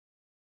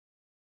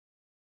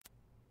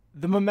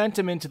The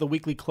momentum into the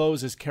weekly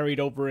close has carried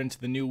over into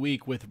the new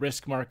week, with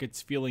risk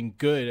markets feeling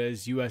good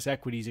as U.S.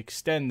 equities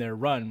extend their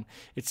run.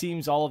 It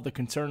seems all of the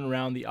concern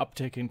around the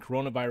uptick in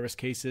coronavirus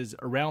cases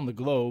around the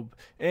globe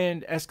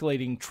and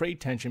escalating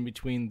trade tension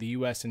between the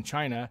U.S. and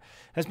China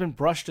has been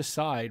brushed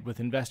aside, with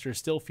investors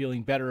still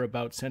feeling better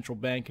about central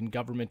bank and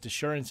government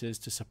assurances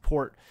to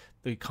support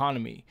the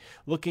economy.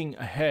 Looking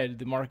ahead,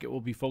 the market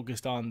will be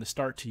focused on the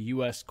start to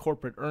U.S.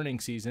 corporate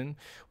earnings season.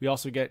 We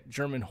also get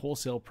German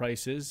wholesale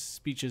prices,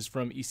 speeches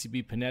from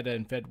ECB Panetta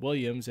and Fed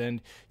Williams,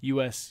 and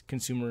U.S.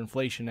 consumer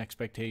inflation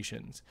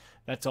expectations.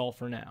 That's all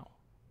for now.